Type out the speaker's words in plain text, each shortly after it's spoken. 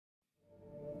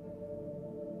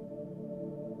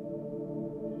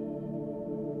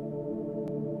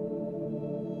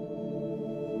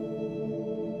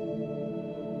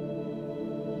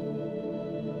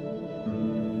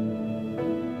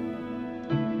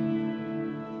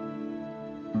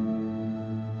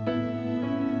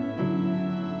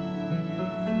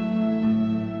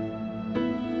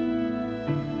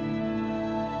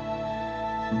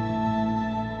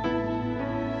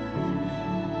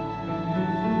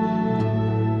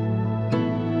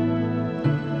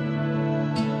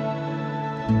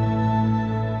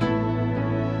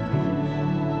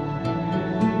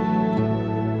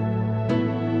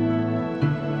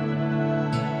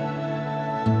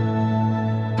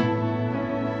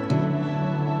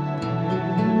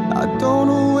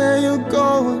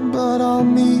going, but I'll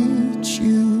meet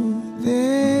you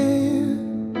there.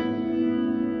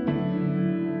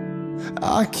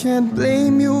 I can't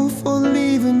blame you for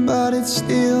leaving, but it's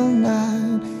still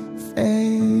not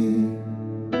fair.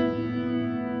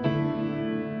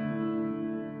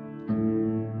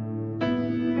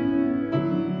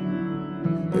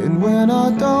 And when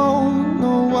I don't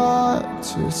know what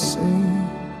to say,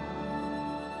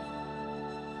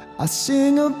 I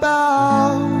sing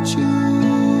about you.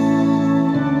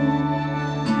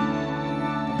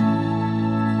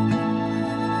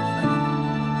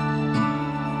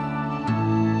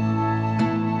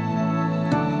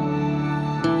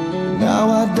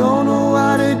 Now I don't know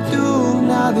what to do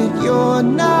now that you're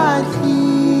not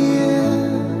here.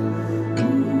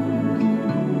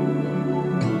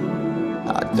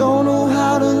 I don't know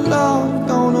how to love,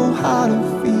 don't know how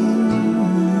to feel.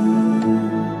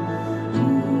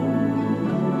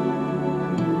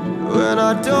 When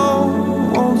I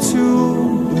don't want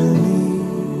to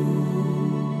believe,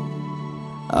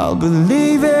 I'll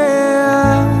believe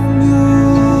in you.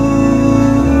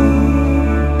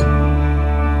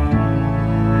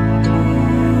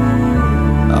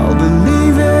 I'll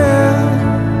believe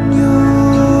in you.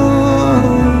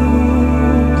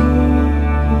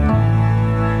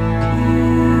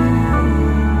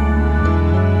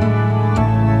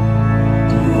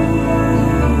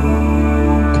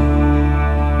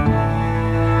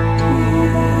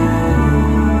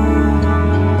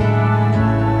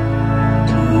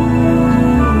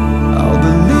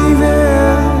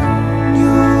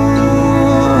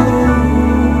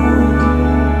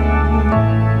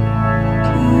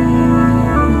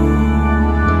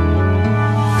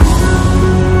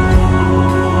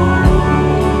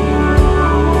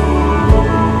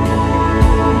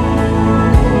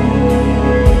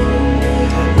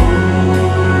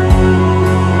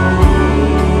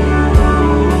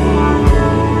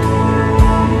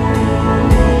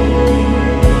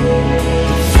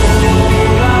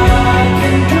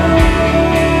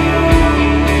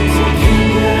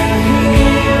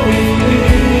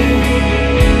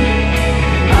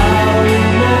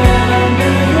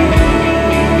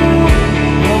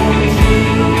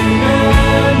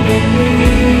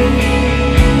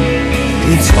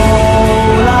 It's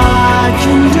all I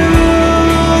can do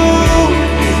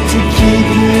to keep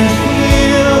you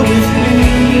here with me.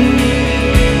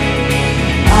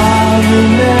 I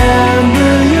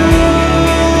remember you,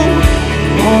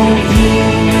 won't you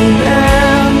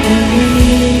remember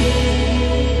me?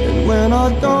 And when I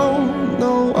don't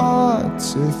know what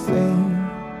to think,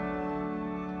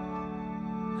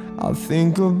 I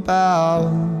think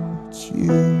about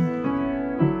you.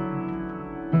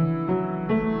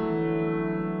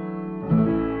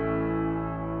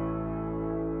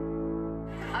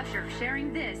 Usher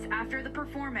sharing this after the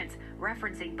performance,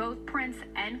 referencing both Prince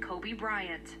and Kobe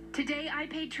Bryant. Today, I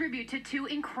paid tribute to two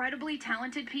incredibly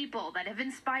talented people that have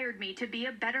inspired me to be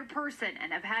a better person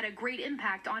and have had a great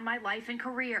impact on my life and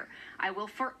career. I will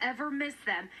forever miss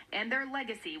them, and their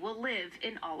legacy will live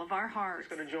in all of our hearts.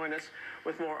 He's going to join us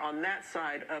with more on that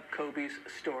side of Kobe's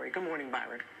story. Good morning,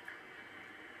 Byron.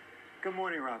 Good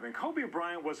morning, Robin. Kobe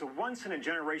Bryant was a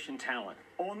once-in-a-generation talent,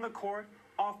 on the court,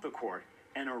 off the court,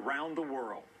 and around the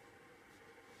world.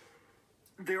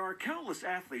 There are countless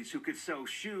athletes who could sell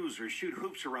shoes or shoot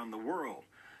hoops around the world,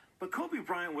 but Kobe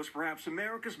Bryant was perhaps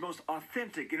America's most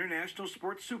authentic international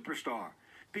sports superstar,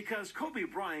 because Kobe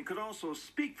Bryant could also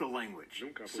speak the language,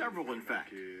 several in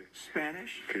fact: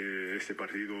 Spanish,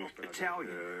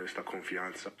 Italian,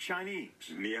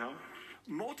 Chinese.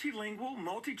 Multilingual,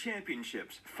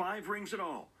 multi-championships, 5 rings in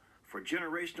all, for a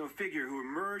generational figure who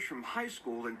emerged from high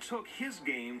school and took his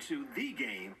game to the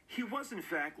game. He was in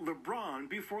fact LeBron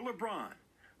before LeBron,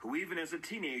 who even as a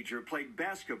teenager played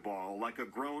basketball like a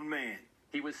grown man.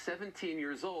 He was 17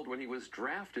 years old when he was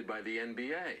drafted by the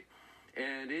NBA.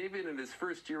 And even in his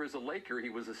first year as a Laker, he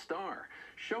was a star,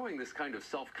 showing this kind of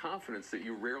self-confidence that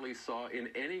you rarely saw in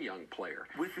any young player.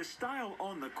 With his style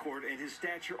on the court and his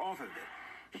stature off of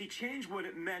it, he changed what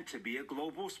it meant to be a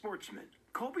global sportsman.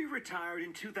 Kobe retired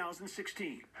in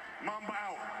 2016. Mamba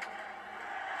out.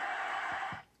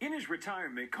 In his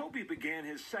retirement, Kobe began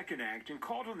his second act and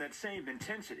called on that same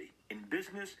intensity in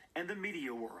business and the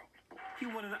media world. He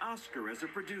won an Oscar as a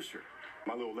producer.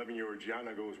 My little 11-year-old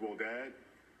Gianna goes, "Well, Dad,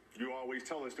 you always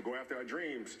tell us to go after our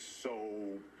dreams,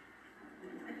 so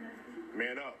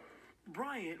man up."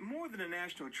 Bryant, more than a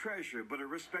national treasure, but a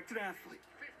respected athlete.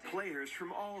 Players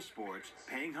from all sports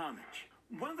paying homage.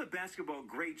 One of the basketball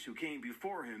greats who came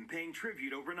before him paying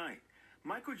tribute overnight.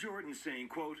 Michael Jordan saying,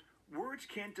 quote, "Words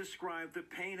can't describe the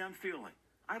pain I'm feeling.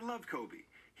 I love Kobe.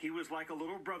 He was like a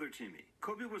little brother to me.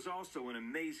 Kobe was also an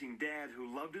amazing dad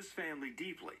who loved his family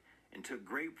deeply and took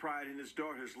great pride in his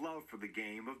daughter's love for the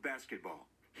game of basketball.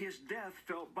 His death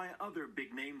felt by other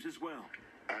big names as well.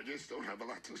 I just don't have a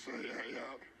lot to say.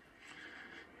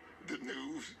 The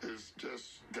news is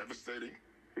just devastating.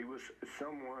 He was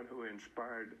someone who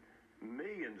inspired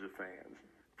millions of fans.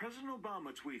 President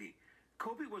Obama tweeting,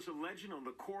 Kobe was a legend on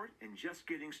the court and just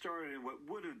getting started in what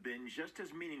would have been just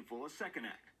as meaningful a second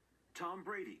act. Tom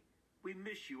Brady, we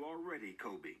miss you already,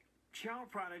 Kobe. Child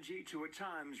prodigy to a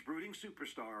times brooding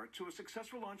superstar to a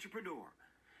successful entrepreneur.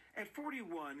 At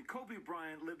 41, Kobe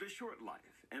Bryant lived a short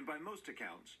life, and by most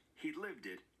accounts, he lived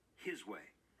it his way.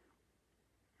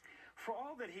 For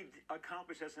all that he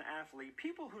accomplished as an athlete,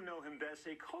 people who know him best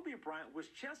say Kobe Bryant was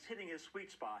just hitting his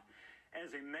sweet spot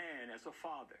as a man, as a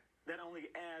father. That only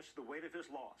adds to the weight of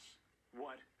his loss.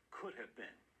 What could have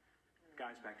been.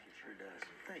 Guys, back to you. Sure does.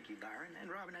 Thank you, Byron. And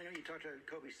Robin, I know you talked to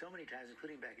Kobe so many times,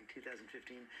 including back in 2015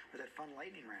 with that fun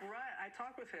lightning round. Right. I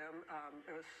talked with him.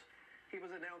 He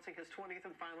was announcing his 20th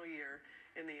and final year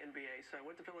in the NBA, so I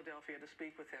went to Philadelphia to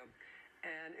speak with him.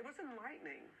 And it was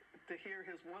enlightening to hear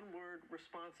his one-word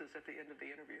responses at the end of the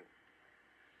interview.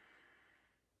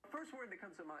 First word that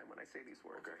comes to mind when I say these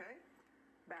words, okay?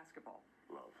 Basketball.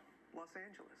 Love. Los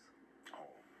Angeles.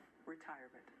 Home.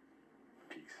 Retirement.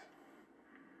 Peace.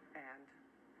 And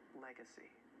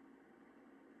legacy.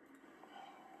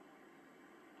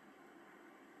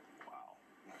 Wow.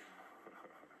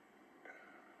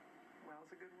 Well,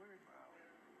 it's a good word. Wow.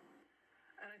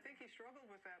 And I think he struggled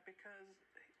with that because,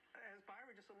 as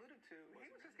Byron just alluded to,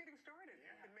 he was just getting started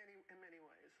in many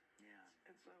ways. Yeah.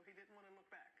 And so he didn't want to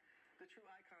look back. The true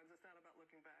icons, it's not about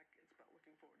looking back, it's about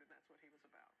looking forward, and that's what he was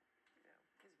about. Yeah.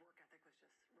 His work ethic was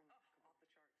just remarkable. Off the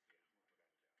charts.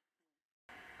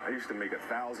 I used to make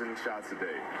 1,000 shots a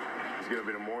day. Just get up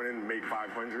in the morning, make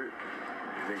 500,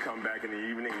 then come back in the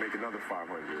evening, make another 500.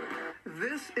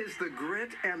 This is the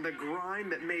grit and the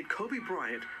grind that made Kobe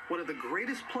Bryant one of the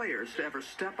greatest players to ever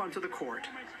step onto the court.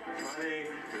 My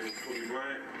name is Kobe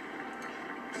Bryant,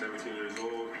 17 years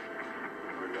old,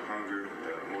 with the hunger,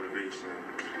 the motivation,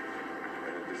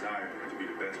 and the desire to be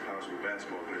the best possible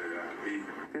basketball player that I could be.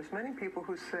 There's many people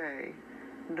who say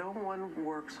no one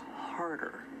works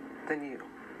harder than you.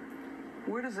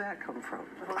 Where does that come from?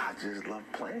 I just love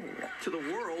playing. To the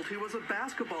world, he was a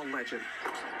basketball legend.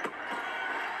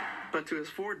 But to his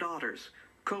 4 daughters,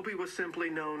 Kobe was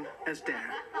simply known as Dad.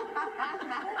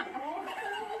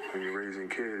 When you're raising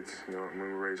kids, when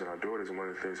we're raising our daughters, and one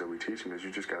of the things that we teach them is you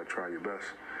just got to try your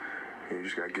best. You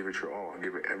just got to give it your all,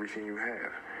 give it everything you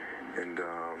have. And,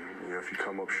 if you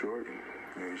come up short,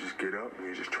 you just get up and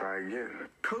you just try again.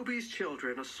 Kobe's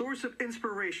children, a source of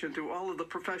inspiration through all of the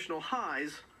professional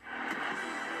highs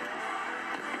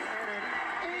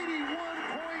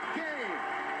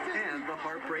and the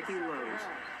heartbreaking lows,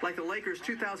 like the Lakers'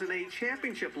 2008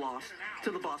 championship loss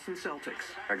to the Boston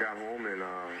Celtics. I got home and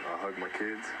I hugged my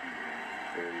kids,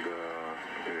 and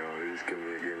they just gave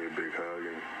me a big hug,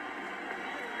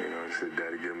 and I said,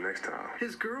 Daddy, get him next time.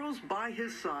 His girls by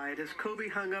his side as Kobe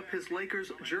hung up his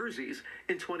Lakers jerseys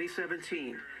in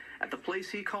 2017 at the place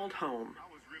he called home,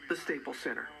 the Staples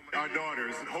Center. Our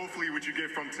daughters, hopefully what you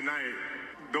get from tonight,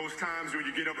 those times when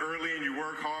you get up early and you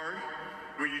work hard,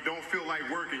 when you don't feel like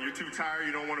working, you're too tired,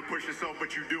 you don't want to push yourself,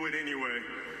 but you do it anyway.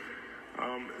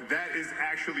 That is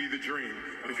actually the dream.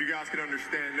 If you guys can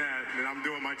understand that, then I'm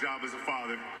doing my job as a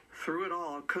father. Through it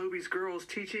all, Kobe's girls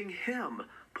teaching him,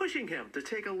 pushing him to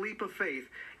take a leap of faith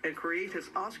and create his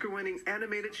Oscar-winning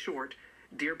animated short,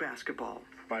 Dear Basketball.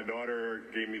 My daughter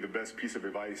gave me the best piece of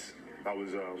advice. I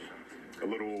was a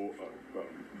little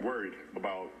worried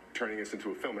about turning this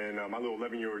into a film. And my little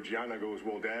 11-year-old Gianna goes,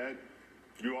 well, Dad,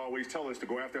 you always tell us to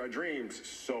go after our dreams,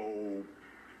 so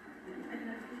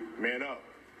man up.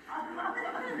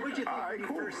 What did you think when you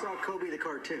first saw Kobe the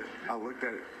cartoon? I looked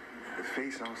at the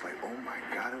face and I was like, oh my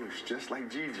God, it was just like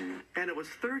Gigi. And it was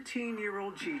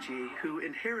 13-year-old Gigi who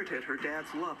inherited her dad's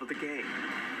love of the game.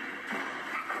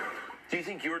 Do you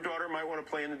think your daughter might want to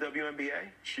play in the WNBA?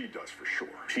 She does for sure.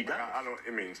 She does?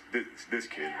 This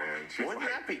kid, man. Wouldn't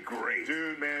that be great?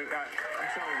 Dude, man, I'm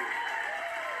telling you.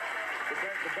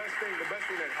 The best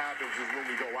thing that happens is when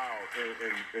we go out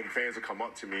and fans will come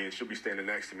up to me and she'll be standing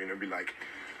next to me and they'll be like,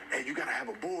 hey, you got to have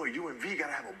a boy. UNV got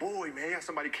to have a boy, man. You got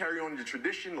somebody carry on the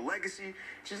tradition, the legacy.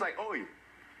 She's like, oh,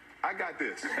 I got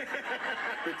this.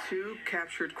 The two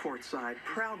captured courtside,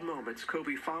 proud moments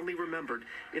Kobe fondly remembered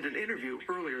in an interview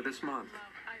earlier this month.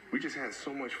 We just had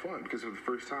so much fun because for the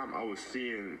first time I was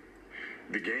seeing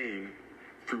the game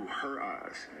through her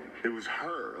eyes. It was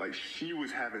her. Like, she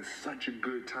was having such a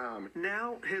good time.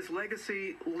 Now his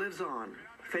legacy lives on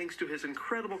thanks to his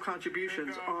incredible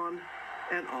contributions on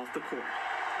and off the court.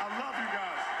 I love you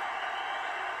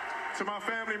guys. To my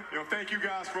family, thank you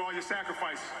guys for all your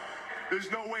sacrifice. There's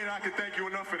no way that I can thank you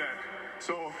enough for that.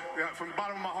 So, from the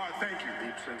bottom of my heart, thank you.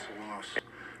 Deep sense of loss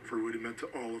for what it meant to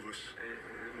all of us.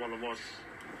 One of the most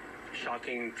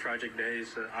shocking, tragic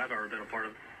days that I've ever been a part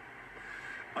of.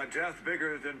 A death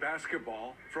bigger than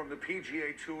basketball. From the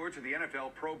PGA Tour to the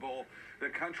NFL Pro Bowl, the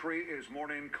country is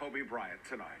mourning Kobe Bryant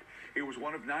tonight. He was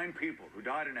one of 9 people who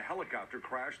died in a helicopter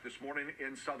crash this morning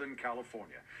in Southern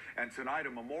California. And tonight, a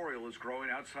memorial is growing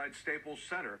outside Staples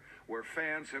Center, where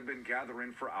fans have been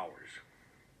gathering for hours.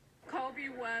 Kobe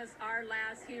was our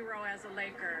last hero as a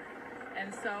Laker.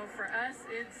 And so for us,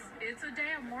 it's a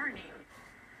day of mourning.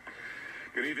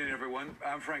 Good evening, everyone.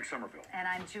 I'm Frank Somerville. And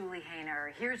I'm Julie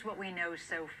Hayner. Here's what we know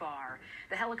so far.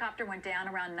 The helicopter went down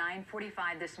around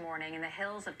 9:45 this morning in the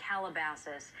hills of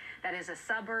Calabasas. That is a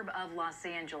suburb of Los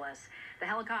Angeles. The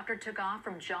helicopter took off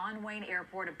from John Wayne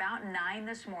Airport about 9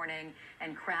 this morning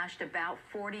and crashed about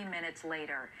 40 minutes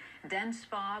later. Dense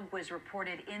fog was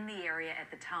reported in the area at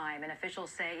the time, and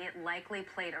officials say it likely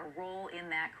played a role in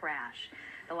that crash.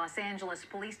 The Los Angeles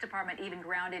Police Department even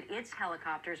grounded its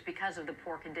helicopters because of the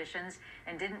poor conditions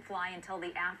and didn't fly until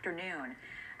the afternoon.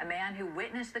 A man who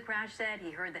witnessed the crash said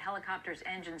he heard the helicopter's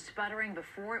engine sputtering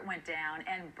before it went down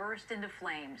and burst into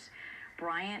flames.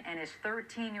 Bryant and his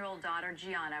 13-year-old daughter,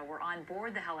 Gianna, were on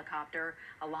board the helicopter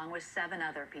along with 7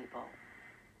 other people.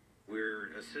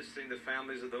 We're assisting the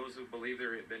families of those who believe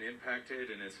they've been impacted,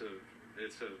 and it's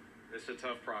a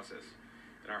tough process.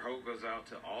 And our hope goes out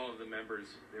to all of the members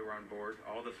that were on board,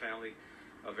 all the family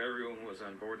of everyone who was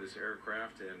on board this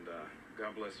aircraft, and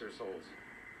God bless their souls.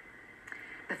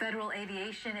 The Federal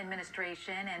Aviation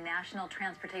Administration and National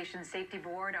Transportation Safety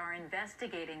Board are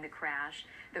investigating the crash.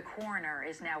 The coroner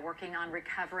is now working on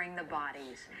recovering the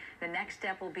bodies. The next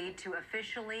step will be to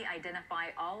officially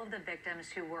identify all of the victims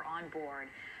who were on board.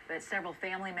 But several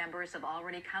family members have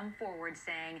already come forward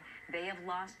saying they have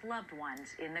lost loved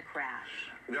ones in the crash.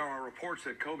 There are reports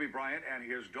that Kobe Bryant and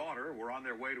his daughter were on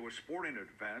their way to a sporting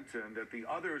event, and that the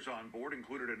others on board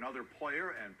included another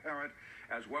player and parent,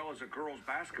 as well as a girls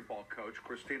basketball coach,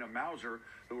 Christina Mauser,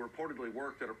 who reportedly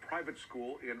worked at a private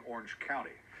school in Orange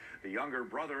County. The younger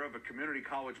brother of a community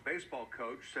college baseball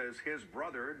coach says his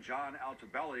brother, John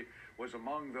Altobelli, was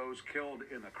among those killed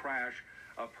in the crash.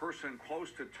 A person close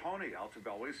to Tony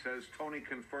Altobelli says Tony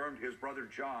confirmed his brother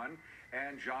John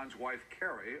and John's wife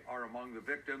Carrie are among the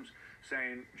victims,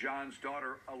 saying John's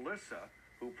daughter Alyssa,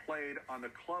 who played on the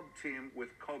club team with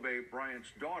Kobe Bryant's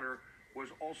daughter, was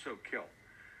also killed.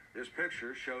 This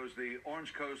picture shows the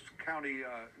Orange Coast College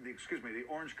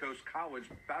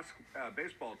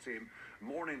baseball team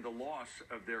mourning the loss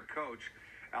of their coach.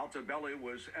 Altobelli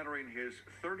was entering his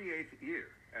 38th year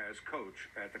as coach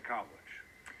at the college.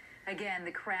 Again,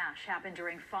 the crash happened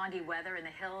during foggy weather in the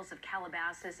hills of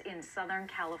Calabasas in Southern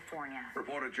California.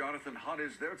 Reporter Jonathan Hunt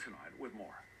is there tonight with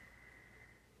more.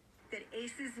 That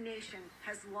Aces Nation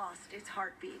has lost its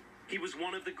heartbeat. He was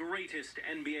one of the greatest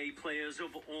NBA players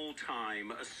of all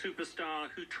time, a superstar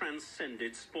who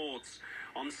transcended sports.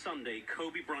 On Sunday,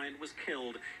 Kobe Bryant was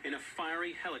killed in a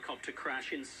fiery helicopter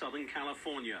crash in Southern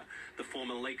California. The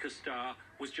former Lakers star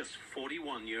was just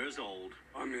 41 years old.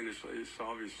 I mean, it's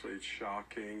obviously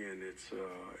shocking, and it's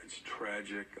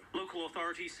tragic. Local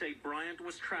authorities say Bryant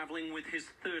was traveling with his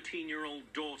 13-year-old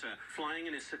daughter, flying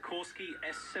in a Sikorsky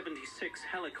S-76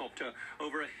 helicopter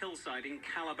over a hillside in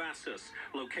Calabasas,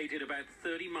 located about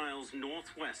 30 miles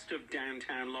northwest of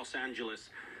downtown Los Angeles.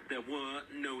 There were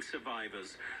no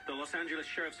survivors. The Los Angeles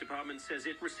Sheriff's Department says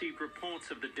it received reports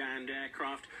of the downed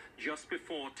aircraft just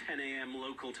before 10 a.m.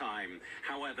 local time.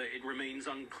 However, it remains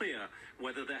unclear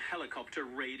whether the helicopter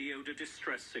radioed a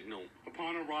distress signal.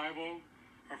 Upon arrival,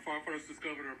 our firefighters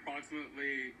discovered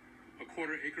approximately a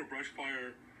quarter-acre brush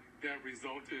fire that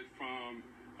resulted from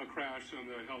a crash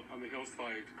on the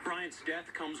hillside. Bryant's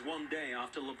death comes one day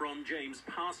after LeBron James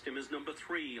passed him as number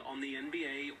 3 on the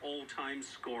NBA all-time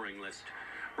scoring list.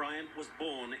 Bryant was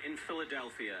born in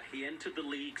Philadelphia. He entered the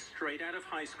league straight out of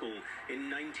high school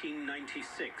in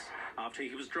 1996 after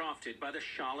he was drafted by the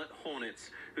Charlotte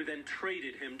Hornets, who then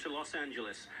traded him to Los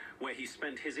Angeles, where he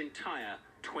spent his entire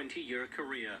 20-year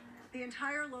career. The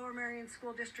entire Lower Merion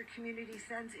School District community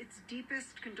sends its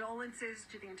deepest condolences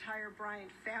to the entire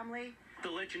Bryant family.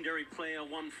 The legendary player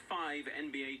won 5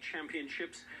 NBA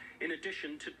championships, in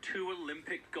addition to 2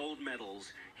 Olympic gold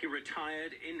medals. He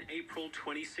retired in April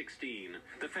 2016.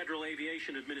 The Federal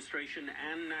Aviation Administration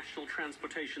and National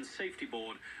Transportation Safety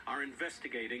Board are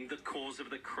investigating the cause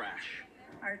of the crash.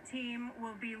 Our team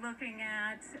will be looking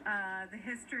at the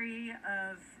history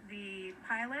of the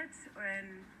pilot and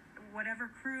whatever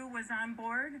crew was on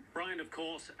board. Bryant, of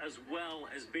course, as well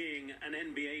as being an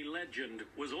NBA legend,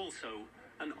 was also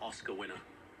an Oscar winner.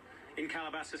 In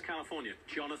Calabasas, California,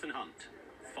 Jonathan Hunt,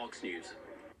 Fox News.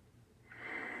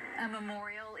 A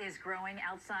memorial is growing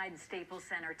outside Staples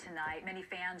Center tonight. Many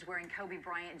fans wearing Kobe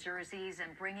Bryant jerseys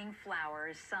and bringing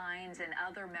flowers, signs, and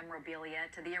other memorabilia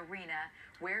to the arena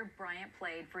where Bryant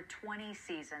played for 20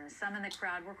 seasons. Some in the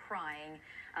crowd were crying,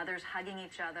 others hugging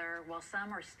each other, while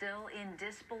some are still in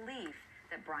disbelief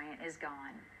that Bryant is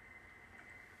gone.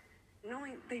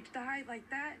 Knowing they died like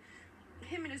that,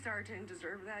 him and his daughter didn't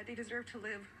deserve that. They deserve to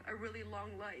live a really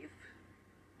long life.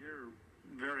 You're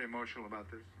very emotional about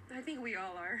this. I think we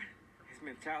all are. His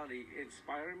mentality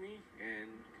inspired me, and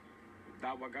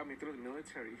that's what got me through the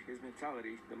military. His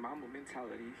mentality, the Mamba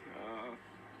mentality.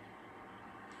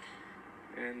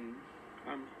 And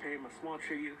I'm paying a small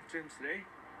tribute to him today.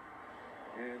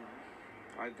 And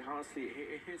I honestly,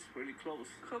 it hits really close.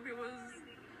 Kobe was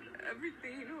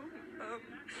everything, you know.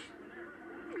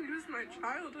 He was my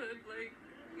childhood. Like,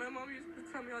 my mom used to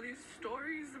tell me all these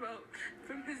stories about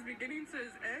from his beginning to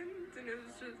his end, and it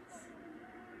was just,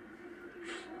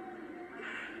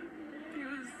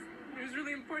 he was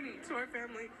really important to our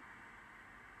family.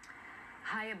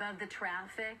 High above the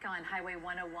traffic on Highway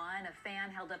 101, a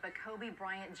fan held up a Kobe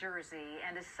Bryant jersey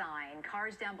and a sign.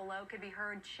 Cars down below could be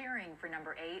heard cheering for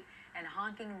number 8 and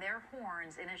honking their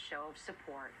horns in a show of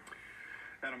support.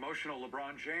 An emotional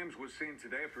LeBron James was seen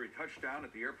today after he touched down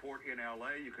at the airport in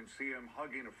L.A. You can see him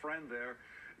hugging a friend there.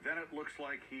 Then it looks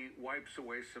like he wipes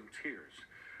away some tears.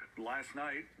 Last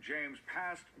night, James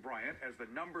passed Bryant as the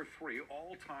number 3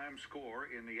 all-time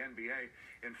scorer in the NBA.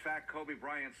 In fact, Kobe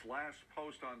Bryant's last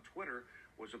post on Twitter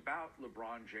was about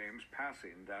LeBron James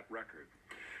passing that record.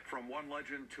 From one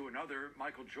legend to another,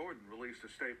 Michael Jordan released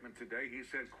a statement today. He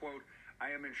said, quote,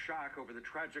 "I am in shock over the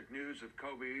tragic news of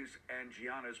Kobe's and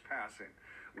Gianna's passing.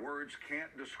 Words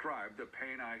can't describe the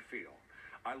pain I feel.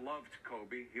 I loved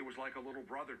Kobe. He was like a little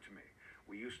brother to me.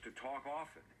 We used to talk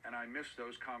often, and I miss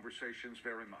those conversations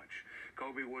very much.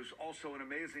 Kobe was also an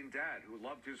amazing dad who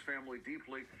loved his family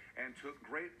deeply and took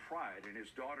great pride in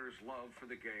his daughter's love for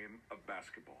the game of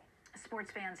basketball."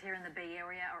 Sports fans here in the Bay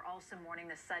Area are also mourning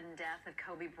the sudden death of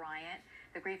Kobe Bryant.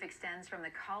 The grief extends from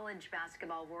the college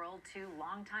basketball world to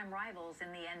longtime rivals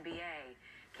in the NBA.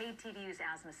 KTVU's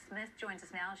Asma Smith joins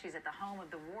us now. She's at the home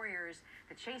of the Warriors,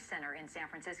 the Chase Center in San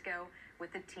Francisco,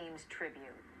 with the team's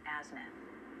tribute. Asma.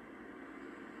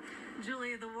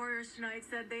 Julia, the Warriors tonight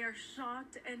said they are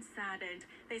shocked and saddened.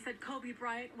 They said Kobe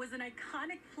Bryant was an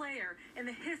iconic player in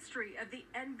the history of the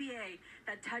NBA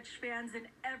that touched fans in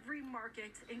every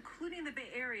market, including the Bay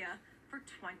Area, for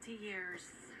 20 years.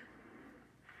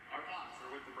 Our thoughts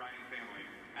are with the Bryant family.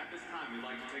 At this time, we'd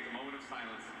like to take a moment of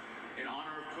silence in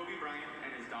honor of Kobe Bryant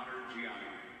and his daughter,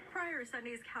 Gianna. Prior to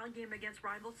Sunday's Cal game against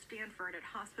rival Stanford at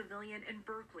Haas Pavilion in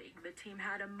Berkeley, the team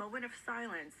had a moment of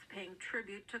silence paying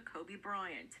tribute to Kobe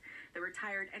Bryant, the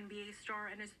retired NBA star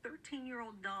and his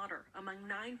 13-year-old daughter, among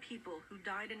 9 people who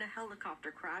died in a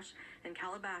helicopter crash in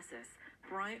Calabasas.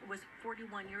 Bryant was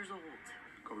 41 years old.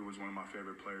 Kobe was one of my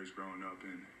favorite players growing up,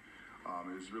 and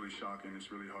it was really shocking.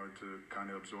 It's really hard to kind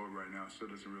of absorb right now. Still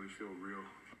doesn't really feel real.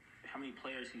 How many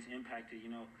players he's impacted,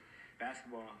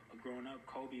 basketball, growing up,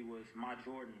 Kobe was my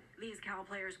Jordan. These Cal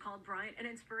players called Bryant an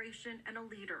inspiration and a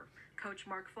leader. Coach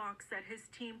Mark Fox said his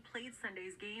team played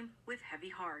Sunday's game with heavy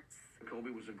hearts.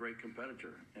 Kobe was a great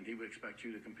competitor, and he would expect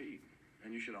you to compete, and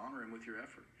you should honor him with your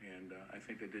effort, and I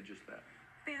think they did just that.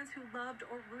 Fans who loved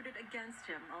or rooted against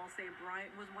him all say Bryant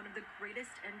was one of the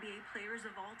greatest NBA players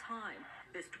of all time.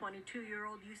 This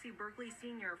 22-year-old UC Berkeley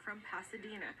senior from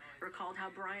Pasadena recalled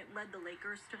how Bryant led the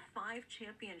Lakers to 5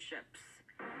 championships.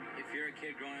 If you're a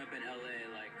kid growing up in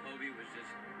LA, Kobe was just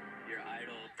your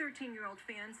idol. 13-year-old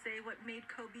fans say what made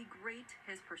Kobe great,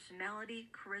 his personality,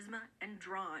 charisma, and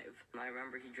drive. I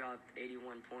remember he dropped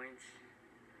 81 points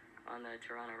on the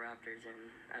Toronto Raptors, and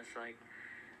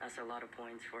that's a lot of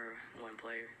points for one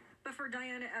player. But for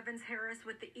Diana Evans-Harris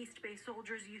with the East Bay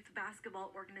Soldiers Youth Basketball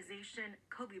Organization,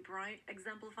 Kobe Bryant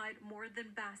exemplified more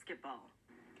than basketball.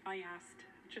 I asked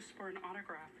just for an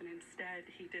autograph, and instead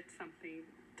he did something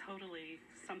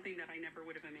that I never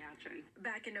would have imagined.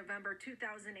 Back in November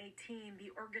 2018,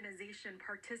 the organization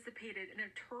participated in a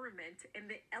tournament in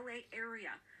the LA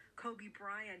area. Kobe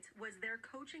Bryant was there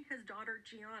coaching his daughter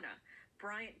Gianna.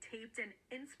 Bryant taped an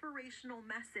inspirational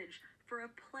message for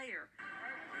a player.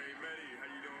 Hey, Maddie,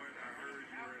 how you doing? I heard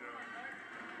you were in a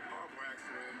horrible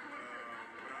accident,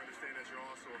 but I understand that you're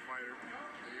also a fighter, and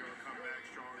you're going to come back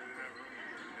stronger than ever.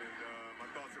 And my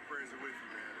thoughts and prayers are with you,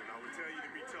 man. And I would tell you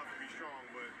to be tough and be strong,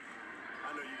 but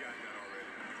I know you got that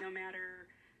already. No matter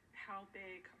how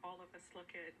big all of us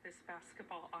look at this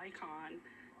basketball icon,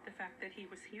 the fact that he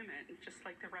was human, just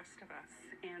like the rest of us,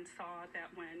 and saw that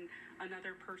when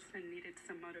another person needed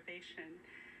some motivation,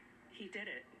 he did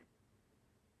it.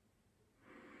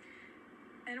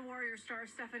 And Warrior star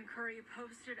Stephen Curry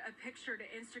posted a picture to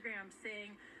Instagram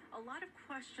saying, "A lot of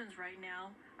questions right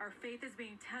now. Our faith is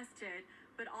being tested,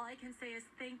 but all I can say is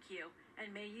thank you,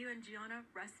 and may you and Gianna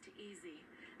rest easy."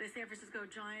 The San Francisco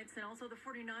Giants and also the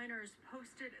 49ers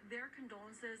posted their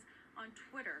condolences on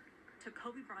Twitter to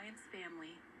Kobe Bryant's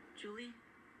family. Julie?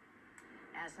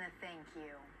 Asna, thank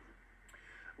you.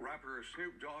 Rapper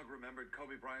Snoop Dogg remembered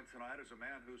Kobe Bryant tonight as a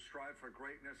man who strived for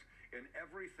greatness in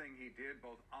everything he did,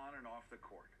 both on and off the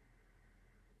court.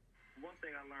 One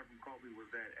thing I learned from Kobe was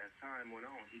that as time went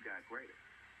on, he got greater.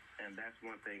 And that's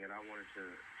one thing that I wanted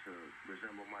to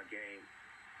resemble my game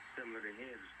similar to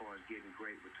his as far as getting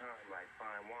great with time, like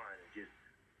fine wine, and just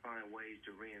find ways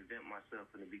to reinvent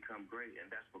myself and to become great.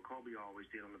 And that's what Kobe always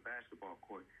did on the basketball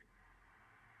court.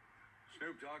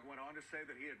 Snoop Dogg went on to say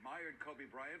that he admired Kobe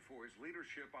Bryant for his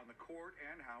leadership on the court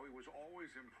and how he was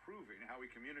always improving how he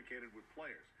communicated with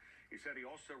players. He said he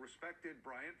also respected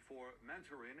Bryant for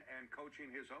mentoring and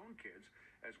coaching his own kids,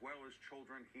 as well as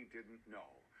children he didn't know.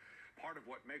 Part of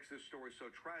what makes this story so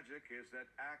tragic is that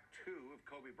Act 2 of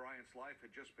Kobe Bryant's life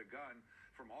had just begun.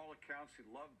 From all accounts, he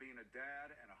loved being a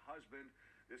dad and a husband.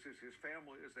 This is his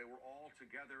family as they were all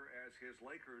together as his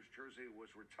Lakers jersey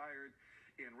was retired.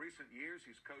 In recent years,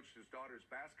 he's coached his daughter's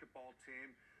basketball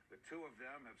team. The two of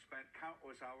them have spent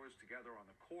countless hours together on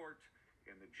the court,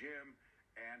 in the gym,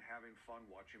 and having fun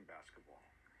watching basketball.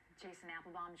 Jason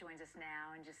Applebaum joins us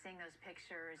now, and just seeing those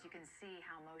pictures, you can see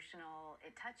how emotional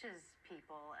it touches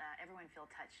people. Everyone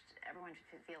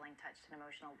feeling touched and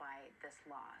emotional by this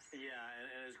loss. Yeah, and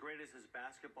as great as his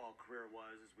basketball career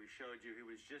was, as we showed you, he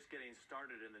was just getting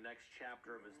started in the next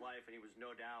chapter of his life, and he was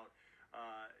no doubt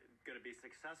going to be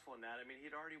successful in that. I mean,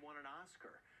 he'd already won an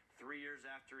Oscar 3 years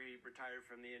after he retired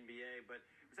from the NBA, but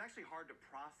it was actually hard to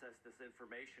process this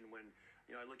information when,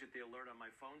 I looked at the alert on my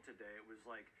phone today. It was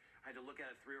like I had to look at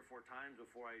it 3 or 4 times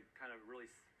before I kind of really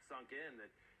sunk in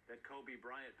that Kobe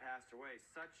Bryant passed away,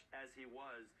 such as he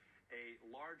was a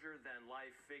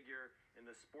larger-than-life figure in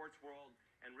the sports world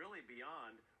and really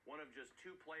beyond, one of just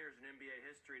 2 players in NBA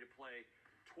history to play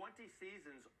 20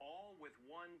 seasons all with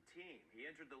one team. He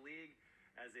entered the league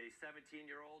as a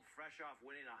 17-year-old, fresh off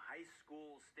winning a high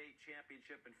school state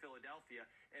championship in Philadelphia.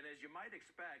 And as you might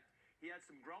expect, he had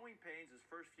some growing pains his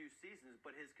first few seasons,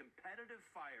 but his competitive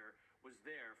fire was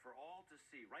there for all to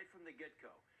see right from the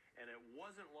get-go. And it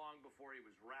wasn't long before he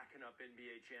was racking up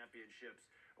NBA championships.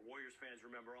 Warriors fans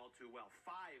remember all too well.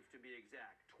 5 to be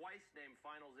exact. Twice named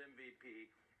Finals MVP,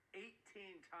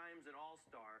 18 times an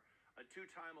All-Star, a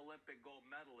 2-time Olympic gold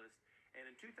medalist. And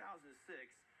in 2006,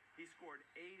 he scored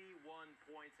 81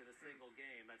 points in a single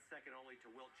game. That's second only to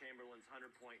Wilt Chamberlain's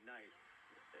 100-point night.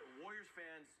 Warriors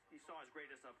fans, he saw his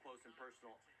greatness up close and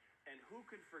personal. And who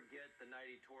could forget the night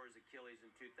he tore his Achilles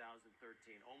in 2013,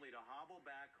 only to hobble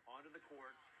back onto the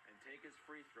court and take his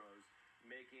free throws,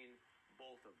 making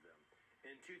both of them.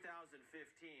 In 2015,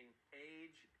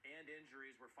 age and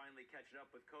injuries were finally catching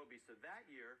up with Kobe. So that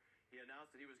year, he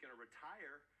announced that he was going to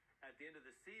retire at the end of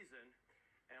the season.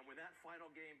 And when that final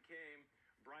game came,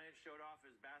 Bryant showed off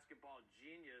his basketball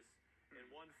genius in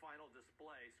one final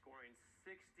display, scoring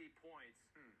 60 points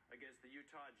against the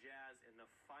Utah Jazz in the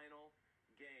final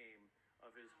game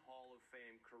of his Hall of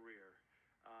Fame career.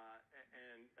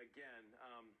 And again,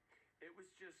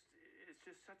 it's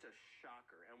just such a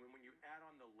shocker. And when you add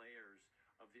on the layers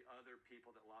of the other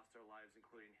people that lost their lives,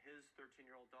 including his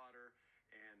 13-year-old daughter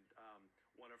and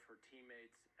one of her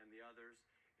teammates and the others,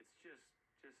 it's just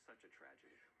such a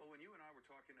tragedy. Well, when you and I were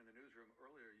talking in the newsroom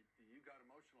earlier, you got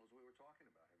emotional as we were talking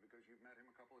about him because you've met him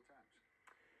a couple of times.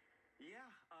 Yeah,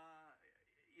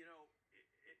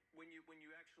 when you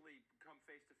actually come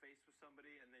face to face with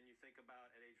somebody, and then you think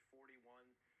about at age 41,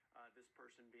 this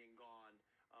person being gone.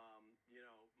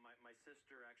 My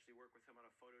sister actually worked with him on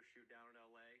a photo shoot down in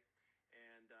LA,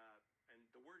 and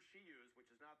the word she used,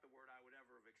 which is not the word I would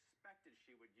ever have expected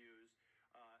she would use,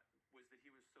 was that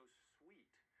he was so sweet.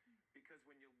 Because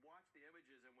when you watch the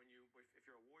images, and if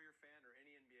you're a Warrior fan or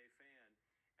any NBA fan,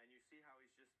 and you see how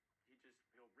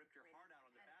he'll rip your heart out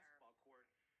on the basketball court,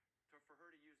 for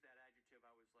her to use that adjective,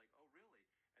 I was like, oh, really?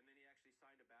 And then he actually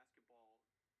signed a basketball,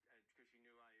 because she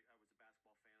knew I was a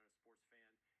basketball fan and a sports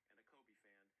fan.